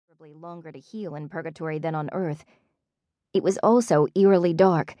considerably longer to heal in purgatory than on Earth. It was also eerily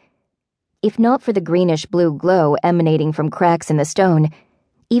dark. If not for the greenish-blue glow emanating from cracks in the stone,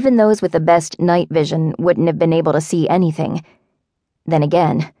 even those with the best night vision wouldn't have been able to see anything. Then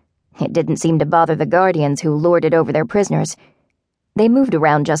again, it didn't seem to bother the guardians who lorded over their prisoners. They moved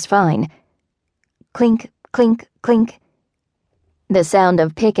around just fine. Clink, clink, clink. The sound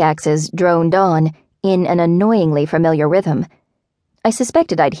of pickaxes droned on in an annoyingly familiar rhythm. I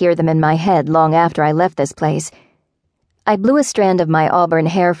suspected I'd hear them in my head long after I left this place. I blew a strand of my auburn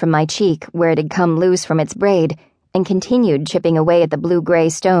hair from my cheek where it had come loose from its braid and continued chipping away at the blue-gray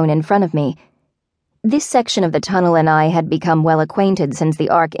stone in front of me. This section of the tunnel and I had become well acquainted since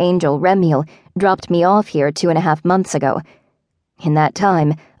the Archangel Remiel dropped me off here 2.5 months ago. In that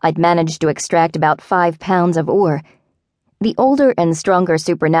time, I'd managed to extract about 5 pounds of ore. The older and stronger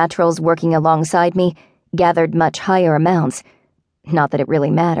supernaturals working alongside me gathered much higher amounts. Not that it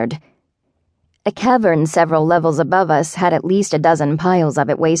really mattered. A cavern several levels above us had at least a dozen piles of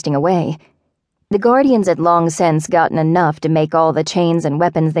it wasting away. The Guardians had long since gotten enough to make all the chains and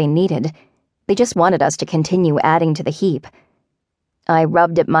weapons they needed. They just wanted us to continue adding to the heap. I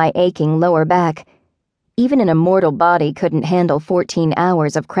rubbed at my aching lower back. Even an immortal body couldn't handle 14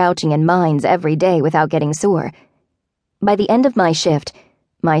 hours of crouching in mines every day without getting sore. By the end of my shift,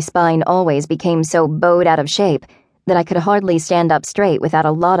 my spine always became so bowed out of shape that I could hardly stand up straight without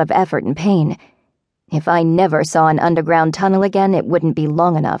a lot of effort and pain. If I never saw an underground tunnel again, it wouldn't be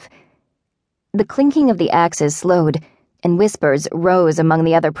long enough. The clinking of the axes slowed, and whispers rose among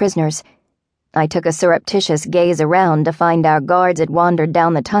the other prisoners. I took a surreptitious gaze around to find our guards had wandered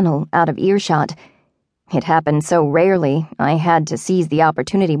down the tunnel, out of earshot. It happened so rarely, I had to seize the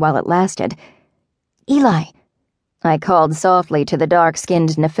opportunity while it lasted. "Eli!" I called softly to the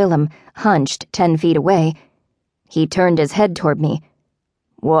dark-skinned Nephilim, hunched 10 feet away. He turned his head toward me.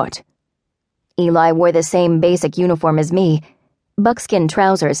 "What?" Eli wore the same basic uniform as me, buckskin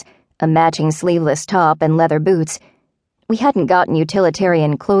trousers, a matching sleeveless top, and leather boots. We hadn't gotten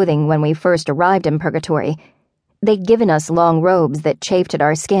utilitarian clothing when we first arrived in Purgatory. They'd given us long robes that chafed at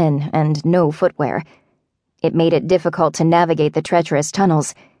our skin and no footwear. It made it difficult to navigate the treacherous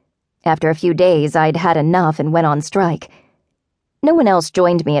tunnels. After a few days, I'd had enough and went on strike. No one else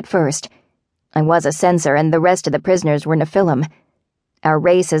joined me at first. I was a censor, and the rest of the prisoners were Nephilim. Our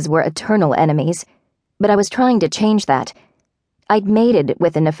races were eternal enemies, but I was trying to change that. I'd mated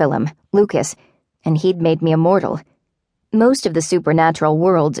with a Nephilim, Lucas, and he'd made me immortal. Most of the supernatural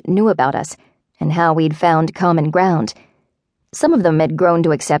world knew about us, and how we'd found common ground. Some of them had grown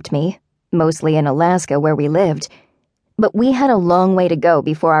to accept me, mostly in Alaska where we lived, but we had a long way to go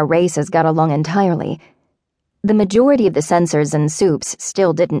before our races got along entirely. The majority of the censors and supes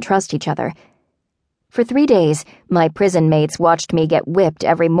still didn't trust each other. For 3 days, my prison mates watched me get whipped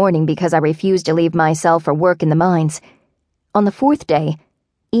every morning because I refused to leave my cell for work in the mines. On the 4th day,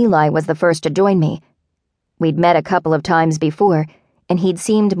 Eli was the first to join me. We'd met a couple of times before, and he'd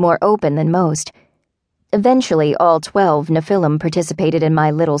seemed more open than most. Eventually, all 12 Nephilim participated in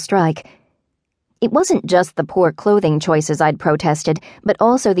my little strike. It wasn't just the poor clothing choices I'd protested, but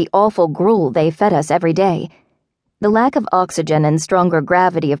also the awful gruel they fed us every day. The lack of oxygen and stronger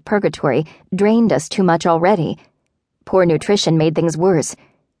gravity of purgatory drained us too much already. Poor nutrition made things worse.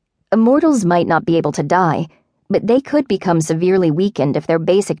 Immortals might not be able to die, but they could become severely weakened if their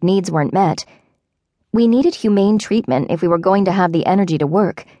basic needs weren't met. We needed humane treatment if we were going to have the energy to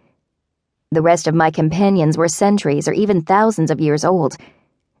work. The rest of my companions were centuries or even thousands of years old.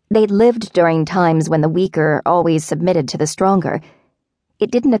 They'd lived during times when the weaker always submitted to the stronger. It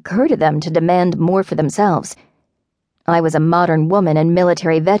didn't occur to them to demand more for themselves. I was a modern woman and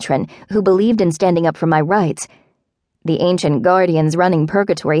military veteran who believed in standing up for my rights. The ancient guardians running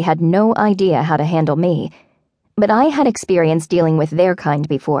purgatory had no idea how to handle me, but I had experience dealing with their kind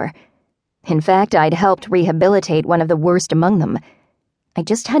before. In fact, I'd helped rehabilitate one of the worst among them. I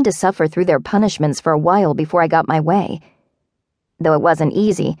just had to suffer through their punishments for a while before I got my way. Though it wasn't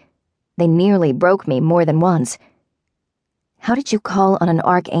easy, they nearly broke me more than once. "How did you call on an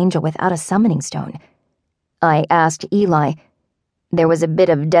archangel without a summoning stone?" I asked Eli. There was a bit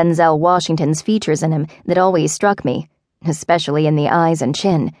of Denzel Washington's features in him that always struck me, especially in the eyes and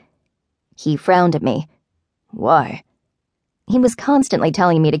chin. He frowned at me. "Why?" He was constantly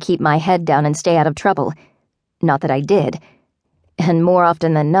telling me to keep my head down and stay out of trouble. Not that I did. And more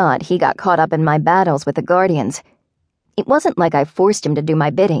often than not, he got caught up in my battles with the Guardians. It wasn't like I forced him to do my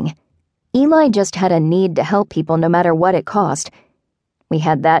bidding. Eli just had a need to help people no matter what it cost. We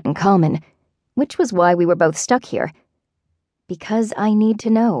had that in common, which was why we were both stuck here. Because I need to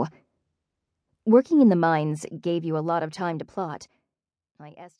know. Working in the mines gave you a lot of time to plot. I estimated